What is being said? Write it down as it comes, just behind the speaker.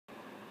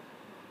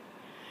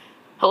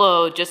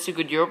Hello, Just Too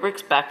Good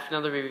Eurobricks back with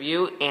another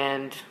review,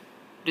 and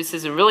this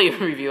isn't really a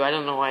review. I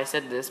don't know why I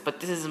said this, but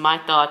this is my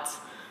thoughts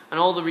on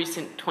all the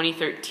recent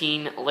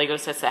 2013 LEGO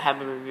sets that have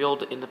been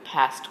revealed in the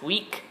past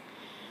week.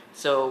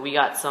 So we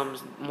got some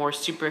more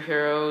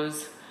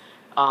superheroes,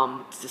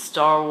 the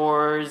Star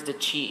Wars,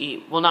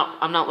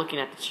 I'm not looking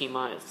at the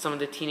Chima, some of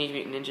the Teenage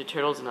Mutant Ninja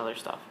Turtles and other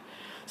stuff.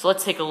 So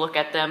let's take a look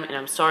at them, and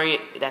I'm sorry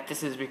that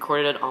this is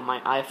recorded on my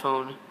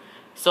iPhone.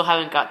 Still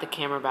haven't got the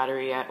camera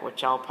battery yet,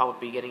 which I'll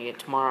probably be getting it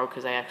tomorrow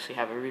because I actually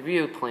have a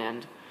review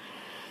planned.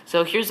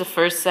 So here's the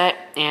first set,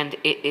 and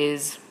it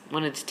is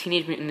one of the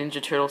Teenage Mutant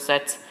Ninja Turtle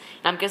sets,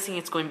 and I'm guessing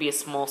it's going to be a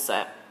small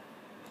set.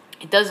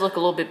 It does look a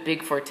little bit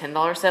big for a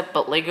 $10 set,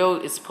 but LEGO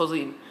is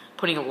supposedly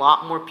putting a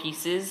lot more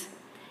pieces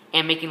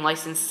and making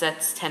licensed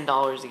sets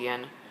 $10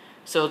 again.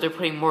 So they're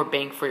putting more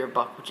bang for your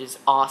buck, which is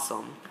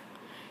awesome.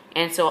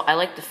 And so I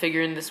like the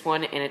figure in this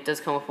one, and it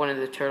does come with one of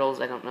the turtles,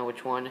 I don't know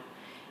which one,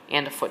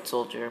 and a foot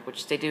soldier,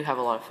 which they do have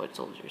a lot of foot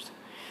soldiers.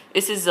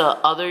 This is the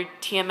other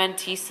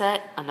TMNT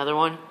set, another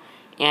one,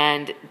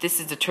 and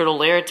this is the Turtle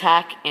Lair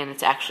Attack, and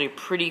it's actually a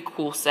pretty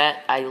cool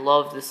set. I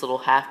love this little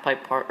half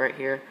pipe part right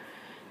here,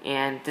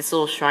 and this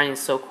little shrine is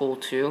so cool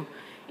too,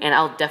 and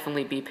I'll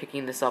definitely be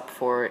picking this up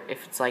for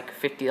if it's like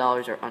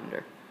 $50 or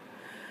under.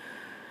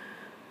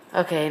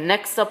 Okay,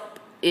 next up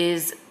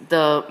is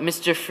the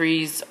Mr.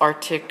 Freeze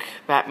Arctic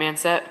Batman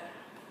set,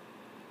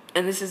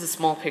 and this is a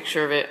small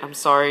picture of it. I'm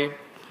sorry.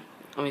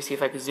 Let me see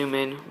if I can zoom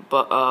in,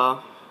 but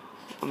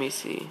let me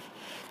see.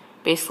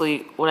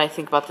 Basically, what I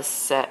think about this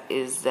set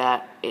is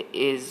that it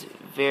is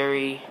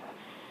very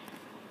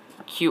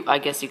cute, I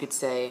guess you could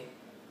say,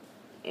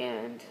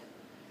 and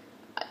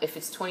if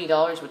it's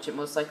 $20, which it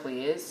most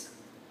likely is,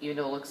 even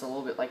though it looks a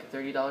little bit like a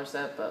 $30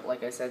 set, but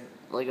like I said,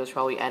 LEGO's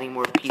probably adding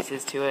more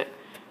pieces to it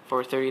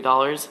for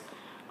 $30.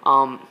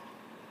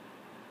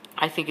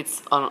 I think it's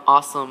an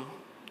awesome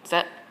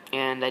set,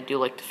 and I do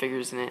like the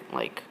figures in it,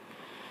 like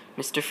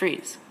Mr.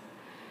 Freeze.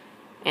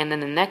 And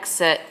then the next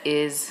set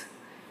is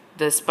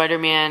the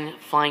Spider-Man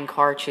flying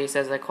car chase,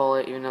 as I call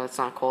it, even though it's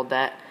not called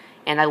that.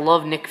 And I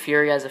love Nick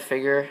Fury as a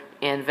figure,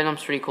 and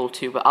Venom's pretty cool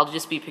too, but I'll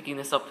just be picking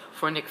this up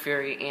for Nick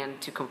Fury and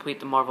to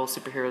complete the Marvel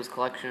Superheroes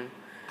collection.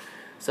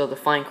 So the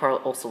flying car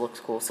also looks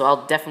cool, so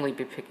I'll definitely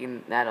be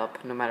picking that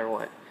up no matter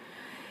what.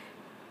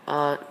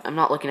 I'm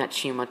not looking at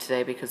Chima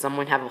today because I'm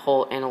going to have a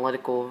whole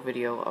analytical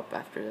video up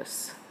after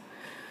this.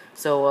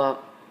 So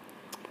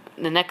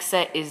the next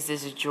set is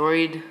this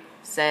droid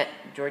set,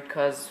 Droid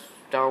Cuz,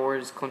 Star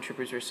Wars, Clone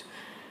Troopers,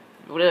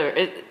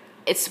 whatever.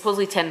 It's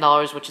supposedly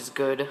 $10, which is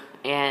good,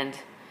 and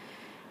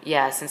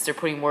yeah, since they're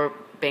putting more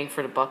bang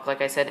for the buck,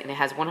 like I said, and it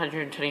has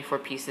 124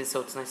 pieces,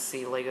 so it's nice to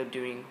see LEGO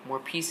doing more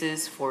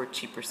pieces for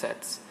cheaper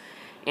sets.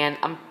 And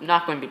I'm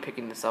not going to be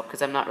picking this up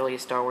because I'm not really a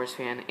Star Wars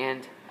fan,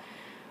 and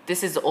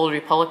this is the Old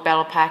Republic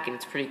Battle Pack, and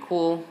it's pretty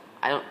cool.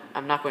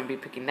 I'm not going to be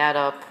picking that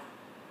up.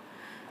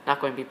 Not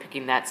going to be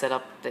picking that set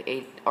up, the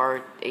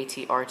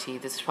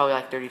AT-RT. This is probably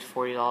like $30 to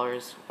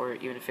 $40 or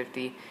even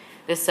 $50.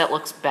 This set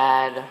looks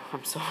bad.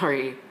 I'm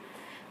sorry.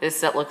 This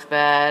set looks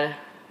bad.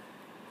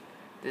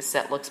 This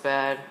set looks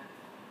bad.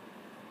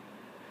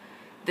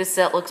 This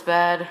set looks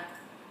bad.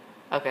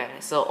 Okay,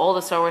 so all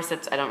the Star Wars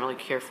sets I don't really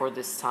care for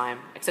this time,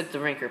 except the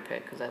Ranker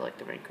Pit, because I like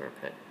the Ranker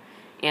Pit.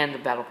 And the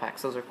Battle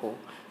Packs, those are cool.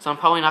 So I'm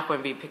probably not going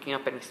to be picking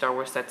up any Star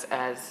Wars sets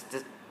as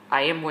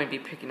I am going to be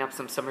picking up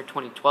some Summer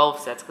 2012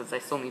 sets because I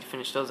still need to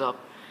finish those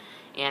up.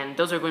 And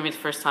those are going to be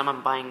the first time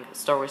I'm buying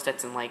Star Wars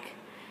sets in like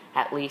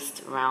at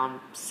least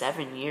around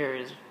 7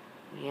 years.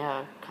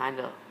 Yeah, kind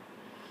of.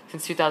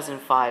 Since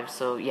 2005,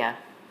 so yeah,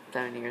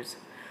 7 years.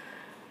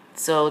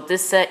 So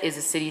this set is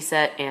a city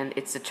set, and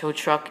it's a tow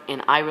truck,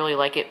 and I really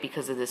like it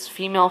because of this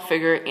female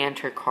figure and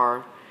her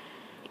car.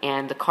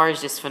 And the car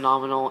is just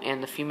phenomenal,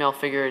 and the female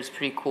figure is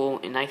pretty cool,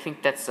 and I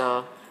think that's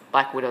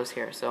Black Widow's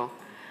hair, so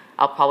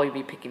I'll probably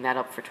be picking that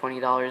up for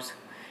 $20.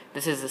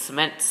 This is a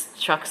cement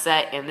truck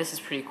set, and this is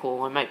pretty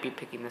cool. I might be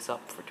picking this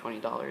up for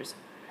 $20.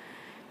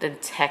 Then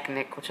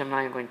Technic, which I'm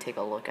not even going to take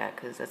a look at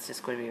because that's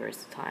just going to be a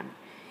waste of time.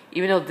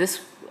 Even though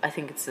this, I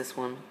think it's this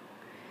one.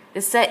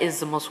 This set is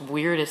the most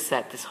weirdest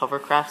set, this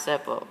hovercraft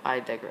set, but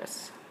I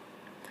digress.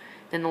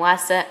 Then the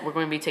last set we're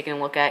going to be taking a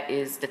look at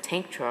is the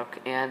tank truck,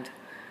 and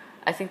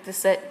I think this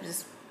set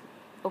is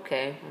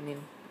okay. I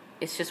mean,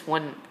 it's just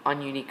one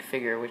ununique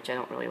figure, which I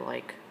don't really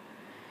like.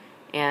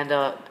 And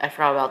I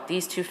forgot about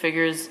these two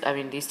figures,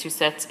 these two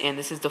sets, and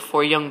this is the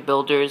 4 Young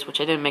Builders, which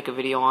I didn't make a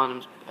video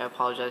on. I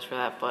apologize for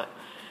that, but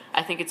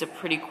I think it's a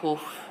pretty cool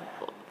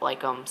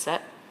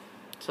set.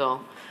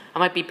 So I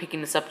might be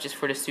picking this up just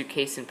for the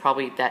suitcase and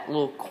probably that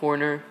little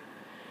corner.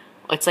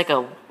 It's a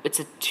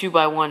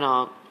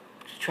 2x1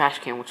 trash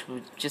can, which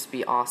would just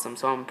be awesome.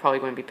 So I'm probably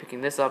going to be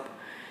picking this up.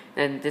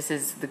 And this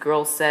is the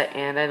girls set,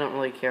 and I don't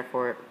really care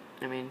for it.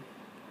 I mean,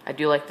 I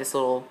do like this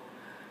little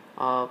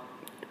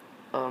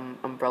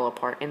umbrella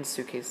part, and the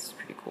suitcase is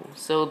pretty cool.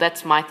 So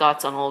that's my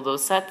thoughts on all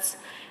those sets.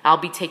 I'll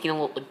be taking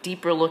a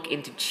deeper look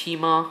into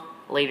Chima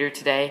later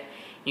today.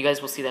 You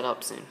guys will see that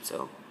up soon.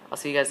 So I'll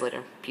see you guys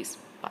later. Peace.